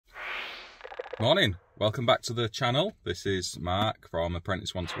Morning, welcome back to the channel. This is Mark from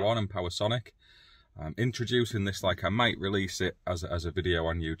Apprentice 1-to-1 and Powersonic. I'm introducing this like I might release it as a video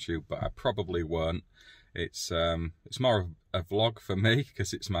on YouTube, but I probably won't. It's more of a vlog for me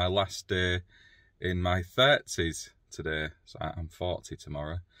because it's my last day in my 30s today. So I'm 40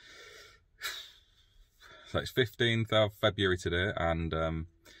 tomorrow. So it's 15th of February today, and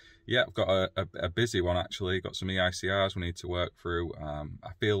yeah, I've got a busy one actually. Got some EICRs we need to work through.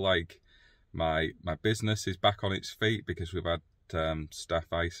 I feel like my business is back on its feet because we've had staff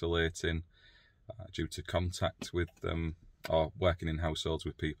isolating due to contact with them or working in households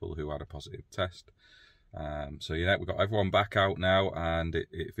with people who had a positive test. So yeah, we've got everyone back out now, and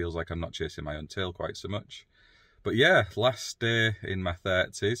it feels like I'm not chasing my own tail quite so much. But yeah, last day in my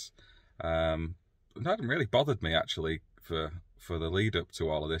 30s. It hadn't really bothered me actually for the lead up to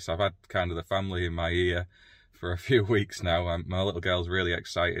all of this. I've had kind of the family in my ear for a few weeks now. My little girl's really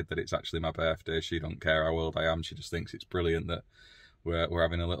excited that it's actually my birthday. She don't care how old I am. She just thinks it's brilliant that we're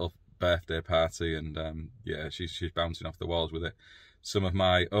having a little birthday party, and yeah, she's bouncing off the walls with it. Some of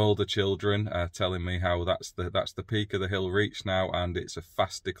my older children are telling me how that's the peak of the hill reached now, and it's a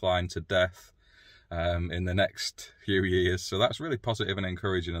fast decline to death in the next few years. So that's really positive and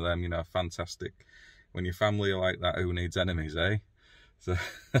encouraging of them. You know, fantastic. When your family are like that, who needs enemies, eh? So,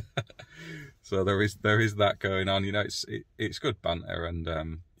 so there is that going on. You know, it's good banter,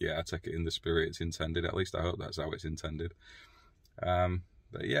 and yeah, I take it in the spirit it's intended. At least I hope that's how it's intended. But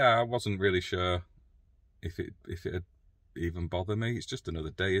yeah, I wasn't really sure if it'd even bother me. It's just another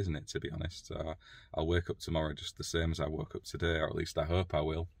day, isn't it? To be honest, so I'll wake up tomorrow just the same as I woke up today, or at least I hope I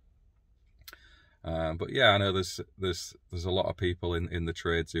will. But yeah, I know there's a lot of people in the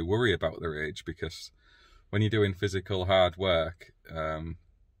trades who worry about their age, because when you're doing physical hard work,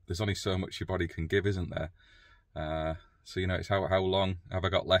 there's only so much your body can give, isn't there? So you know, it's how long have I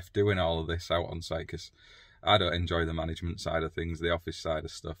got left doing all of this out on site? Because I don't enjoy the management side of things, the office side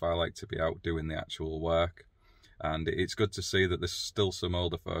of stuff. I like to be out doing the actual work, and it's good to see that there's still some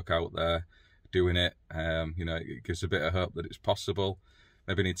older folk out there doing it. You know, it gives a bit of hope that it's possible.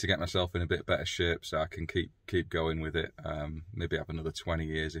 Maybe I need to get myself in a bit better shape so I can keep going with it. Maybe have another 20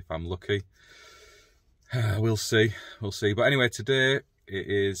 years if I'm lucky. We'll see. But anyway, today it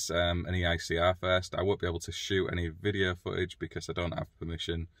is an EICR first. I won't be able to shoot any video footage because I don't have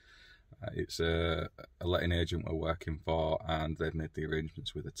permission. It's a letting agent we're working for, and they've made the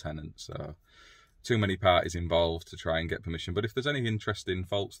arrangements with a tenant. So too many parties involved to try and get permission. But if there's any interesting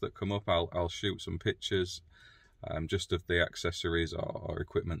faults that come up, I'll shoot some pictures. Just of the accessories or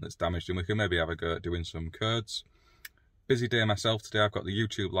equipment that's damaged, and we can maybe have a go at doing some codes. Busy day myself today. I've got the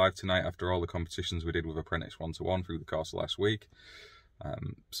YouTube live tonight after all the competitions we did with Apprentice 1-to-1 through the course of last week.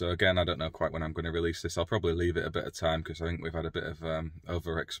 So again, I don't know quite when I'm going to release this. I'll probably leave it a bit of time because I think we've had a bit of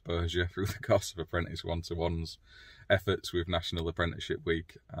overexposure through the course of Apprentice 1-to-1's efforts with National Apprenticeship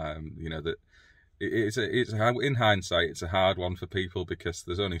Week. You know, that in hindsight, it's a hard one for people because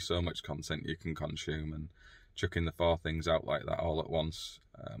there's only so much content you can consume, and chucking the 4 things out like that all at once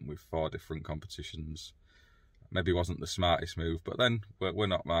with 4 different competitions maybe wasn't the smartest move. But then we're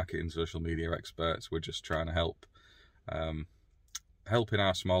not marketing social media experts. We're just trying to help in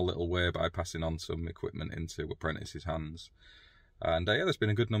our small little way by passing on some equipment into apprentices' hands. And yeah, there's been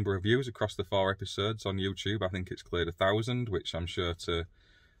a good number of views across the 4 episodes on YouTube. I think it's cleared 1,000, which I'm sure to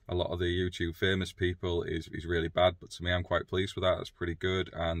a lot of the YouTube famous people is really bad, but to me, I'm quite pleased with that. That's pretty good.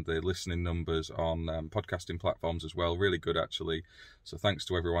 And the listening numbers on podcasting platforms as well, really good actually. So thanks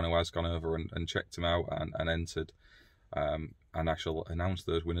to everyone who has gone over and checked them out and entered. And I shall announce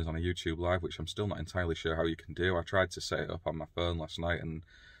those winners on a YouTube live, which I'm still not entirely sure how you can do. I tried to set it up on my phone last night, and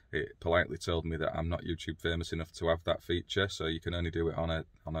it politely told me that I'm not YouTube famous enough to have that feature, so you can only do it on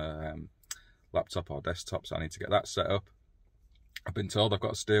a laptop or desktop. So I need to get that set up. I've been told I've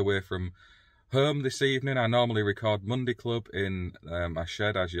got to stay away from home this evening. I normally record Monday Club in my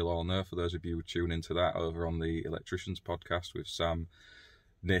shed, as you'll all know, for those of you who tune into that over on the Electricians podcast with Sam,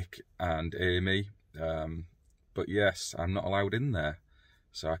 Nick and Amy. But yes, I'm not allowed in there.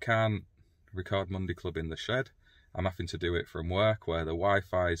 So I can't record Monday Club in the shed. I'm having to do it from work where the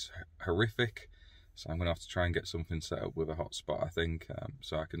Wi-Fi's horrific. So I'm going to have to try and get something set up with a hotspot, I think,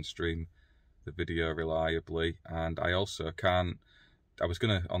 so I can stream the video reliably. And I also can't, I was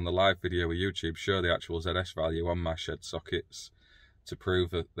going to, on the live video with YouTube, show the actual ZS value on my shed sockets to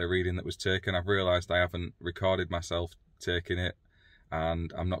prove that the reading that was taken. I've realised I haven't recorded myself taking it,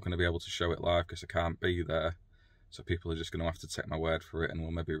 and I'm not going to be able to show it live because I can't be there. So people are just going to have to take my word for it, and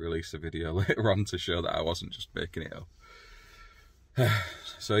we'll maybe release a video later on to show that I wasn't just making it up.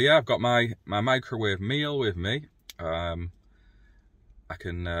 So yeah, I've got my microwave meal with me. I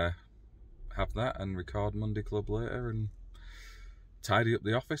can have that and record Monday Club later and tidy up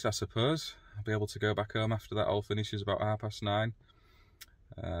the office, I suppose. I'll be able to go back home after that all finishes about 9:30.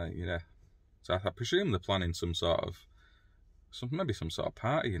 Yeah, so I presume they're planning maybe some sort of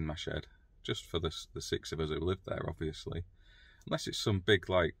party in my shed, just for the 6 of us who live there, obviously. Unless it's some big,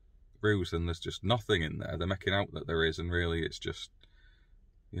 like, ruse and there's just nothing in there. They're making out that there is, and really it's just,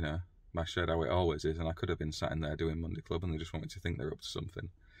 you know, my shed how it always is, and I could have been sat in there doing Monday Club and they just want me to think they're up to something.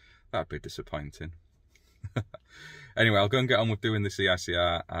 That'd be disappointing. Anyway, I'll go and get on with doing this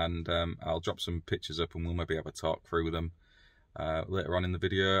EICR, and I'll drop some pictures up and we'll maybe have a talk through them later on in the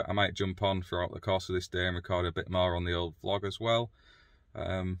video. I might jump on throughout the course of this day and record a bit more on the old vlog as well.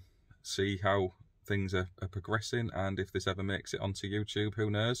 See how things are progressing, and if this ever makes it onto YouTube, who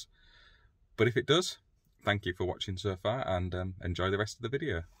knows. But if it does, thank you for watching so far, and enjoy the rest of the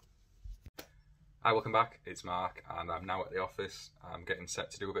video. Hi, welcome back, it's Mark, and I'm now at the office. I'm getting set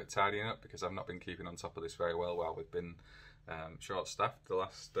to do a bit of tidying up because I've not been keeping on top of this very well while we've been short-staffed the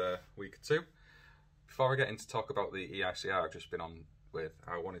last week or two. Before I get into talk about the EICR I've just been on with,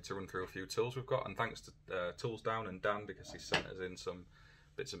 I wanted to run through a few tools we've got, and thanks to Tools Down and Dan, because he sent us in some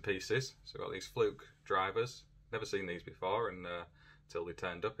bits and pieces. So we've got these Fluke drivers, never seen these before, and until they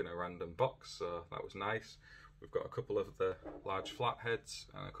turned up in a random box, so that was nice. We've got a couple of the large flatheads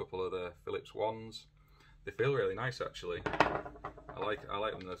and a couple of the Phillips ones. They feel really nice, actually. I like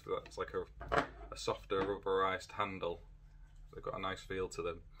them. It's like a softer rubberized handle. They've got a nice feel to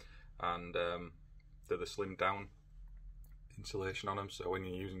them, and they're the slimmed down insulation on them, so when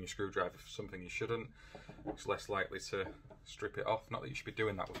you're using your screwdriver for something you shouldn't, it's less likely to strip it off. Not that you should be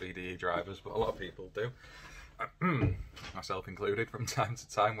doing that with VDE drivers, but a lot of people do. Myself included, from time to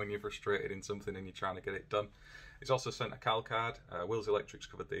time, when you're frustrated in something and you're trying to get it done. He's also sent a cal card. Will's Electrics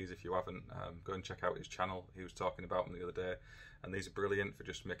covered these. If you haven't, go and check out his channel. He was talking about them the other day, and these are brilliant for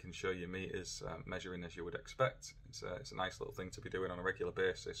just making sure your meters measuring as you would expect. It's a nice little thing to be doing on a regular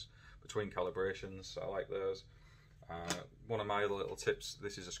basis between calibrations, so I like those. One of my little tips,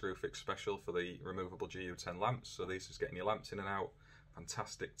 this is a screw fix special for the removable GU10 lamps, so this is getting your lamps in and out.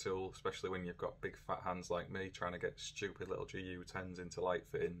 Fantastic tool, especially when you've got big fat hands like me trying to get stupid little GU10s into light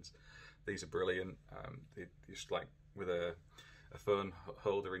fittings. These are brilliant. They're just like with a phone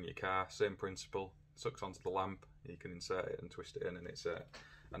holder in your car, same principle, sucks onto the lamp, you can insert it and twist it in, and it's a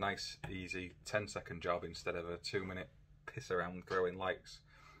nice easy 10-second job instead of a 2-minute piss around throwing lights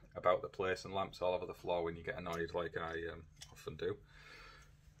about the place and lamps all over the floor when you get annoyed like I often do.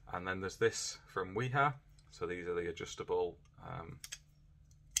 And then there's this from Weha. So these are the adjustable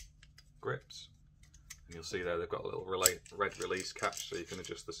grips, and you'll see there they've got a little red release catch, so you can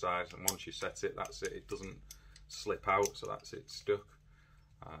adjust the size, and once you set it, that's it. It doesn't slip out, so that's it stuck.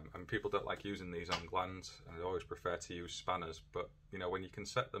 And people don't like using these on glands, and they always prefer to use spanners, but you know, when you can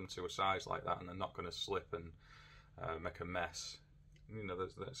set them to a size like that and they're not going to slip and make a mess, you know,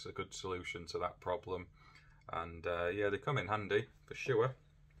 that's a good solution to that problem. And yeah, they come in handy for sure.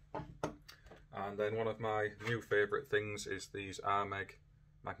 And then one of my new favourite things is these Armeg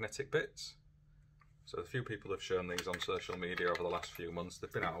magnetic bits. So a few people have shown these on social media over the last few months.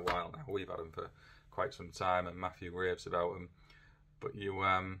 They've been out a while now. We've had them for quite some time, and Matthew raves about them. But you're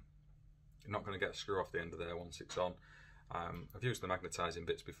not going to get a screw off the end of there once it's on. I've used the magnetising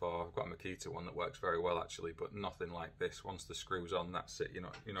bits before. I've got a Makita one that works very well actually, but nothing like this. Once the screw's on, that's it. You're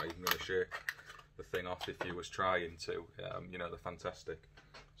not even going to shake the thing off if you was trying to. You know, they're fantastic.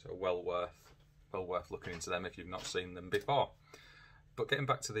 So well worth looking into them if you've not seen them before. But getting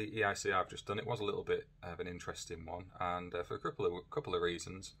back to the EICR I've just done, it was a little bit of an interesting one, and for a couple of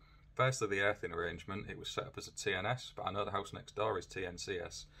reasons. Firstly, the earthing arrangement, it was set up as a TNS, but I know the house next door is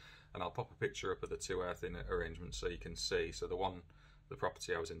TNCS, and I'll pop a picture up of the two earthing arrangements so you can see. So the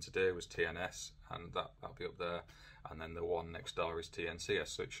property I was in today was TNS, and that'll be up there, and then the one next door is TNCS.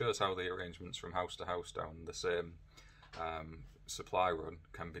 So it shows how the arrangements from house to house down the same supply run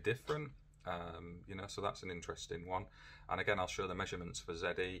can be different. You know, so that's an interesting one. And again, I'll show the measurements for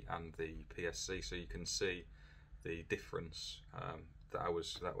ZE and the PSC, so you can see the difference that I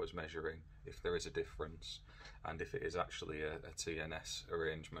was measuring, if there is a difference, and if it is actually a TNS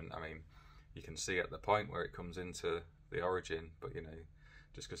arrangement. I mean, you can see at the point where it comes into the origin, but you know,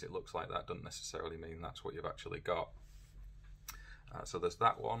 just because it looks like that doesn't necessarily mean that's what you've actually got. So there's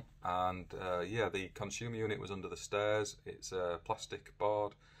that one, and yeah, the consumer unit was under the stairs. It's a plastic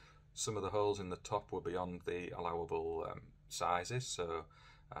board. Some of the holes in the top were beyond the allowable sizes, so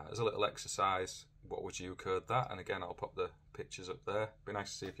as a little exercise, what would you code that? And again, I'll pop the pictures up there. Be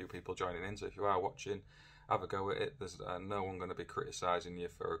nice to see a few people joining in, so if you are watching, have a go at it. There's no one going to be criticising you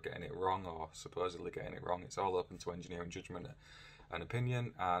for getting it wrong or supposedly getting it wrong. It's all open to engineering judgment an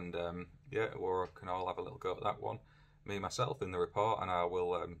opinion, and yeah, we can all have a little go at that one, me myself in the report, and I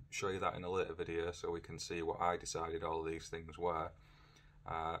will show you that in a later video so we can see what I decided all of these things were.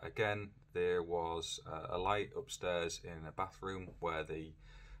 Again, there was a light upstairs in a bathroom where the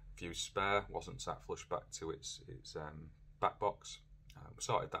fuse spare wasn't sat flush back to its back box. We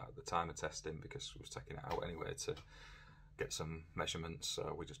sorted that at the time of testing because we was taking it out anyway to get some measurements,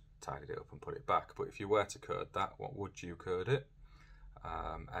 so we just tidied it up and put it back. But if you were to code that, what would you code it?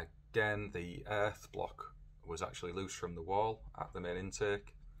 Again, the earth block was actually loose from the wall at the main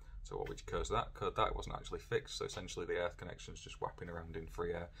intake. So what would you code that? Code that it wasn't actually fixed, so essentially the earth connection's just whapping around in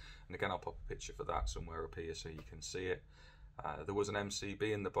free air. And again, I'll pop a picture for that somewhere up here so you can see it. There was an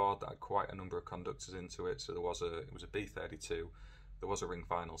MCB in the board that had quite a number of conductors into it, so it was a B32, there was a ring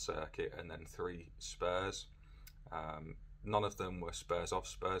final circuit, and then 3 spares. None of them were spares of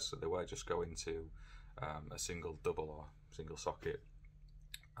spares, so they were just going to a single double or single socket.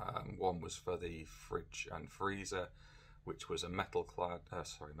 One was for the fridge and freezer, which was a metal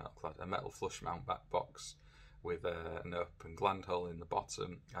flush mount back box with an open gland hole in the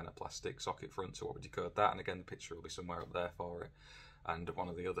bottom and a plastic socket front. So what would you code that? And again, the picture will be somewhere up there for it. And one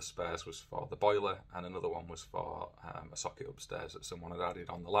of the other spares was for the boiler, and another one was for a socket upstairs that someone had added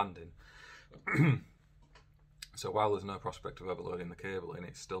on the landing. So while there's no prospect of overloading the cabling,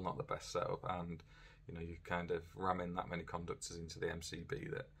 it's still not the best setup, and you know, you kind of ram in that many conductors into the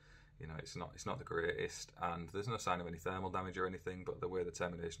MCB that, you know, it's not the greatest, and there's no sign of any thermal damage or anything, but the way the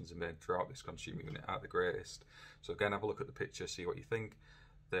terminations are made throughout this consumer unit aren't the greatest. So again, have a look at the picture, see what you think.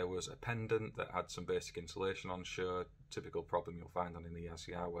 There was a pendant that had some basic insulation on show, typical problem you'll find on an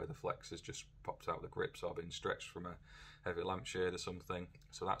EICR where the flex has just popped out the grips or been stretched from a heavy lampshade or something.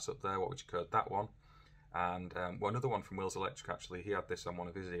 So that's up there. What would you code that one? And another one from Will's Electric, actually, he had this on one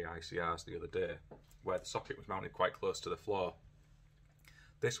of his EICRs the other day, where the socket was mounted quite close to the floor.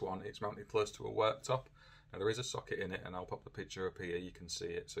 This one, it's mounted close to a worktop. Now there is a socket in it, and I'll pop the picture up here, you can see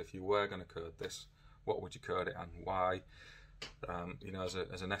it. So if you were going to code this, what would you code it and why? You know,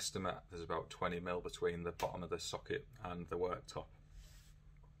 as an estimate, there's about 20mm between the bottom of the socket and the worktop.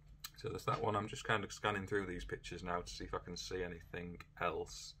 So there's that one. I'm just kind of scanning through these pictures now to see if I can see anything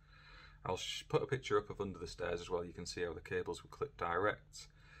else. I'll put a picture up of under the stairs as well. You can see how the cables were clipped direct.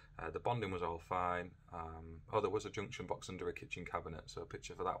 The bonding was all fine. Oh, there was a junction box under a kitchen cabinet, so a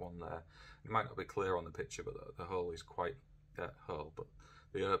picture for that one there. It might not be clear on the picture, but the hole is quite but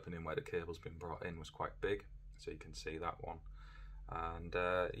the opening where the cable's been brought in was quite big, so you can see that one. And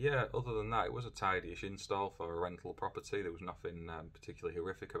yeah, other than that, it was a tidy-ish install for a rental property. There was nothing particularly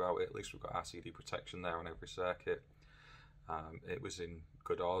horrific about it. At least we've got RCD protection there on every circuit. It was in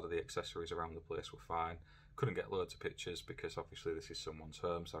good order. The accessories around the place were fine. Couldn't get loads of pictures because obviously this is someone's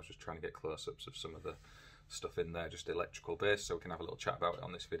home, so I was just trying to get close-ups of some of the stuff in there, just electrical based, so we can have a little chat about it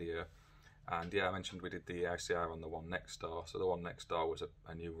on this video. And yeah, I mentioned we did the EICR on the one next door. So the one next door was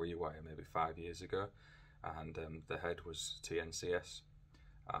a new rewire maybe 5 years ago, and the head was TNCS.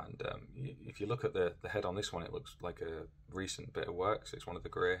 And if you look at the head on this one, it looks like a recent bit of work. So it's one of the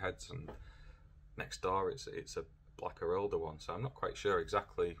grey heads, and next door it's a blacker older one. So I'm not quite sure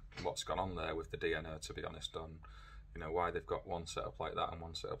exactly what's gone on there with the DNO, to be honest, on, you know, why they've got one set up like that and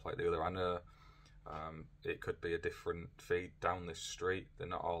one set up like the other. I know it could be a different feed down this street. They're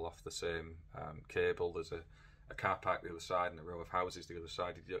not all off the same cable. There's a car park the other side and a row of houses the other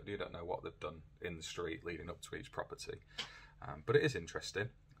side. You don't know what they've done in the street leading up to each property. But it is interesting.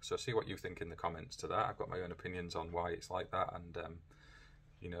 So see what you think in the comments to that. I've got my own opinions on why it's like that, and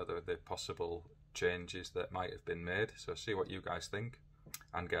you know, the possible changes that might have been made. So see what you guys think,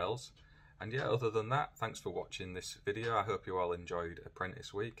 and girls. And yeah, other than that, thanks for watching this video. I hope you all enjoyed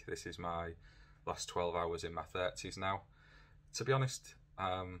Apprentice Week. This is my last 12 hours in my 30s now. To be honest,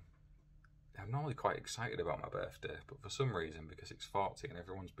 I'm normally quite excited about my birthday, but for some reason, because it's 40 and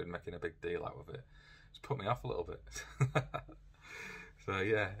everyone's been making a big deal out of it, it's put me off a little bit. So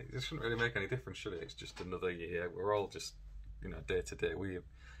yeah, it shouldn't really make any difference, should it? It's just another year. We're all just, you know, day to day. We,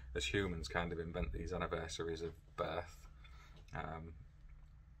 as humans, kind of invent these anniversaries of birth.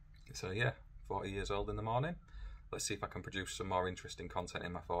 So yeah, 40 years old in the morning. Let's see if I can produce some more interesting content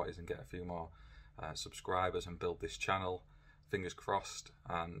in my 40s and get a few more subscribers and build this channel. Fingers crossed,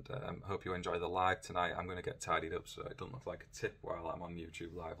 and hope you enjoy the live tonight. I'm going to get tidied up so it doesn't look like a tip while I'm on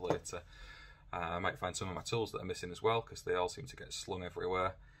YouTube live later. I might find some of my tools that are missing as well, because they all seem to get slung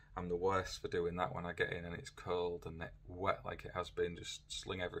everywhere. I'm the worst for doing that when I get in and it's cold and wet like it has been. Just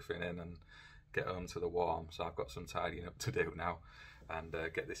sling everything in and get home to the warm. So I've got some tidying up to do now, and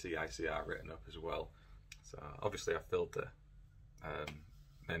get this EICR written up as well. So obviously I filled the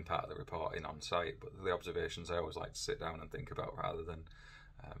main part of the reporting on site, but the observations I always like to sit down and think about rather than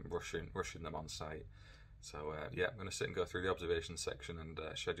rushing them on site. So yeah, I'm going to sit and go through the observations section and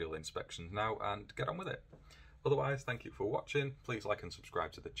schedule inspections now and get on with it. Otherwise, thank you for watching. Please like and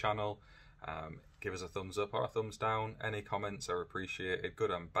subscribe to the channel. Give us a thumbs up or a thumbs down. Any comments are appreciated,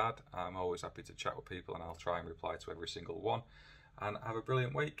 good and bad. I'm always happy to chat with people and I'll try and reply to every single one. And have a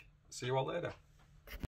brilliant week. See you all later.